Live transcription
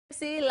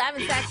Live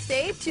in Sac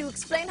State to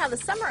explain how the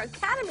Summer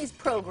Academies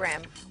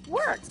program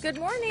works. Good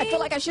morning. I feel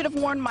like I should have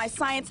worn my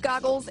science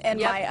goggles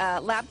and my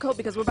lab coat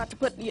because we're about to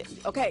put.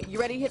 Okay, you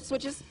ready to hit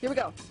switches? Here we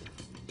go.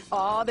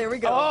 Oh, there we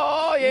go.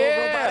 Oh, yeah.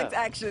 Little robotics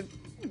action.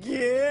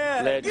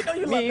 Yeah. Let you know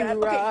you me love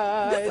that.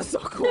 ride. Okay, this is so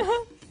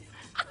cool.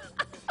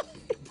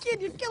 Kid,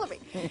 you're killing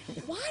me.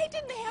 Why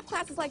didn't they have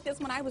classes like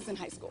this when I was in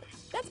high school?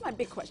 That's my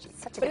big question.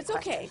 But it's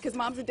okay, because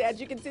moms and dads,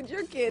 you can send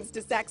your kids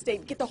to Sac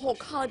State, get the whole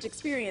college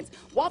experience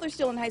while they're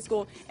still in high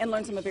school and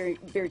learn some very,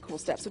 very cool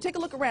stuff. So take a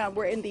look around.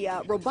 We're in the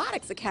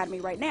Robotics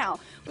Academy right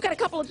now. We've got a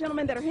couple of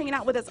gentlemen that are hanging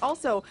out with us.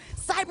 Also,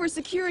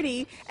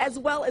 cybersecurity as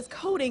well as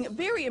coding,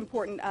 very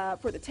important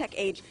for the tech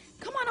age.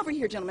 Come on over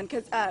here, gentlemen,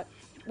 because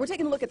we're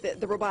taking a look at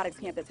the robotics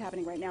camp that's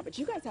happening right now, but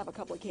you guys have a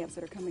couple of camps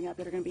that are coming up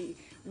that are going to be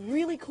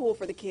really cool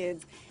for the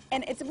kids,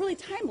 and it's really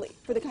timely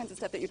for the kinds of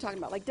stuff that you're talking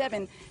about. Like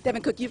Devin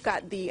Cook, you've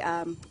got the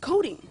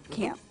coding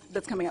camp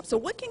that's coming up. So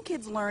what can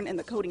kids learn in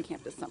the coding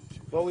camp this summer?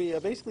 Well, we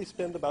basically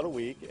spend about a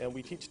week, and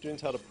we teach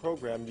students how to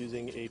program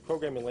using a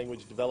programming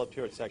language developed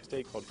here at Sac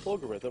State called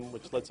Flowgorithm,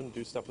 which lets them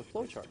do stuff with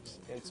flowcharts.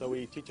 And so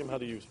we teach them how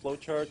to use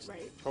flowcharts,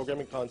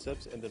 programming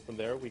concepts, and then from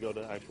there we go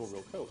to actual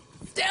real code.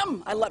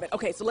 STEM! I love it.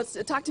 Okay, so let's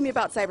talk to me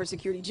about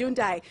cybersecurity. June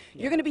Dai,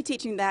 you're going to be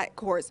teaching that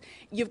course.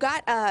 You've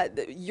got,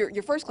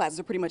 your first classes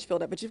are pretty much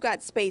filled up, but you've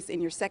got space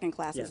in your second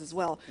classes as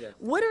well. Yes.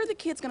 What are the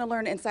kids going to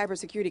learn in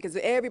cybersecurity? Because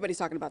everybody's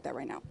talking about that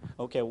right now.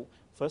 Okay,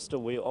 first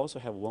we also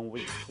have 1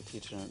 week to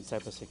teach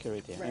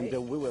cybersecurity, and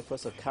we will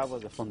first cover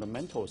the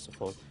fundamentals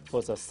for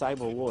the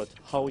cyber world,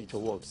 how it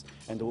works,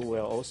 and we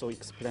will also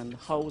explain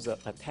how the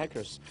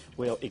attackers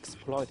will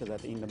exploit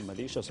that in a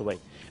malicious way,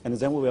 and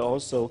then we will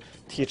also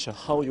teach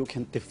how you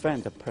can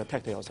defend and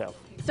protect yourself.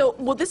 So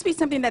will this be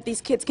something that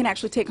these kids can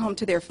actually take home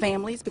to their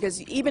families?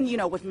 Because even, you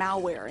know, with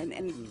malware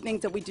and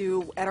things that we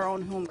do at our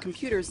own home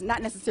computers,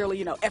 not necessarily,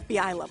 you know,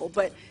 FBI level,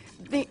 but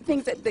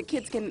things that the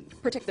kids can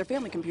protect their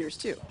family computers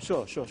too.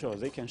 Sure.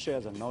 They can share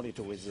the knowledge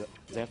with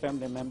their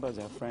family members,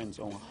 their friends,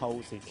 on how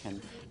they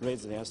can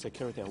raise their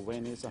security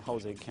awareness, how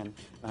they can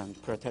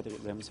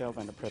protect themselves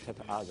and protect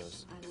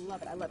others.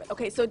 I love it.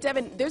 Okay, so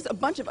Devin, there's a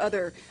bunch of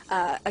other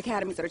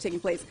academies that are taking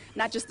place,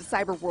 not just the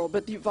cyber world,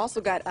 but you've also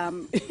got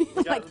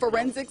like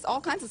forensics, all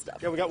kinds of stuff.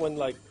 Yeah, we got one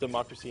like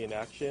Democracy in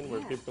Action,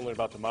 where people can learn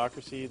about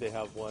democracy. They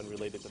have one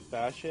related to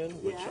fashion,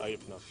 which I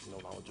have no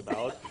knowledge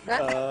about.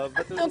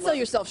 But don't sell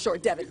yourself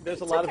short, Devin. There's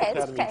a lot of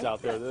academies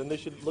out there, and they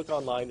should look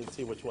online and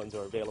see which ones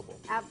are available.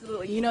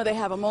 Absolutely. You know, they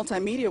have a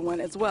multimedia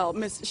one as well.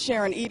 Miss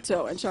Sharon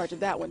Ito in charge of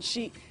that one.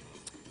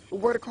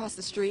 Word across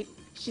the street,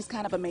 she's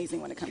kind of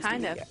amazing when it comes to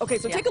media. Okay,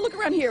 so take a look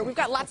around here. We've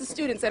got lots of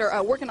students that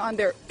are working on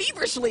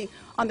feverishly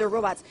on their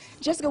robots.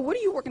 Jessica, what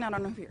are you working on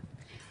over here?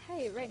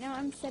 Hi, right now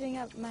I'm setting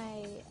up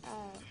my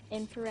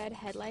infrared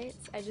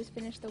headlights. I just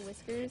finished the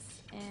whiskers,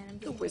 and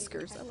The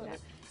whiskers, I love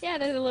it. Yeah,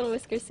 they're the little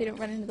whiskers so you don't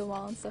run into the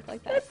wall and stuff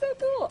like that. That's so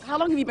cool. How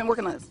long have you been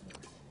working on this?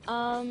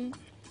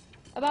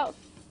 About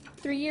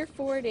 3 or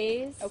 4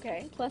 days.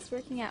 Okay. Plus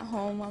working at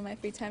home on my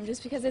free time,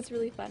 just because it's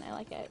really fun. I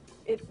like it.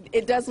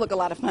 It does look a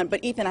lot of fun,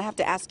 but Ethan, I have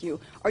to ask you,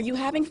 are you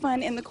having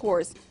fun in the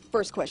course?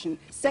 First question.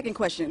 Second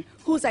question,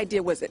 whose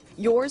idea was it?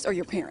 Yours or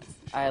your parents?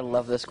 I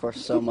love this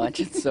course so much.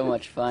 It's so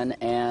much fun,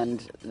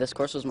 and this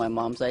course was my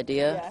mom's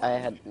idea.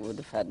 I would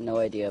have had no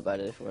idea about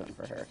it if it wasn't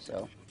for her.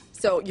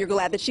 So you're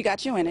glad that she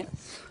got you in it.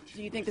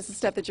 Do you think this is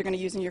stuff that you're going to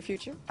use in your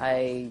future?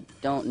 I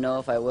don't know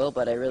if I will,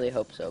 but I really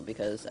hope so,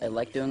 because I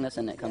like doing this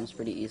and it comes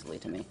pretty easily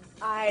to me.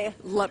 I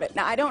love it.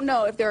 Now, I don't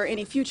know if there are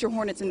any future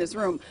Hornets in this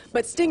room,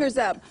 but Stingers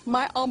Up,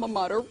 my alma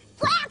mater,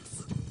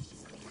 rocks!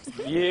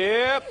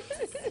 Yep.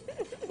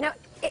 Now,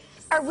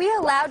 are we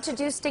allowed to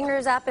do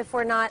Stingers Up if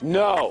we're not?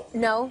 No.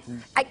 No?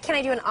 Can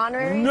I do an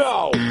honorary?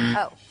 No.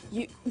 Oh.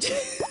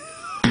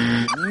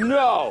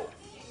 No.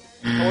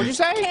 What'd you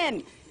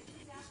say?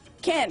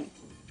 Ken.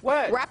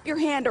 What? Wrap your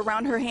hand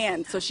around her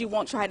hand so she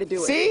won't try to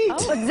do it. See?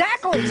 Oh,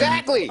 exactly.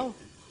 Exactly.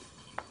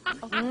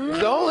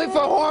 It's only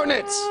for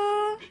Hornets.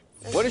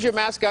 What is your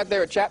mascot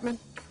there at Chapman?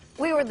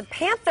 We were the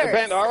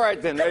Panthers. All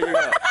right, then. There you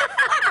go.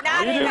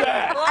 You do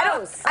that.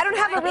 I don't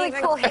have a really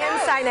cool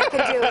hand sign I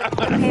can do with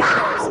the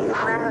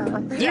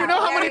Panthers. Do you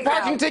know how many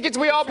parking tickets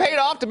we all paid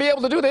off to be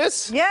able to do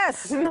this?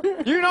 Yes.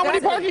 You know how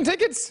many parking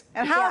tickets?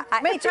 And how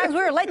many times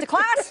we were late to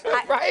class?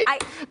 Right?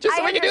 Just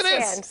so we can do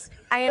this.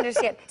 I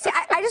understand. See,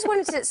 I just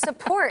wanted to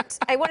support.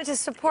 I wanted to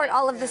support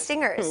all of the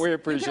singers. We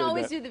appreciate that. You can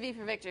always do the V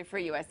for Victory for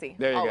USC.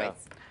 There you always.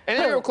 go.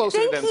 And you're closer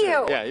to them,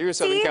 too. Yeah, you're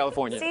Southern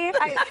California. See,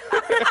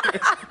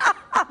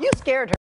 You scared her.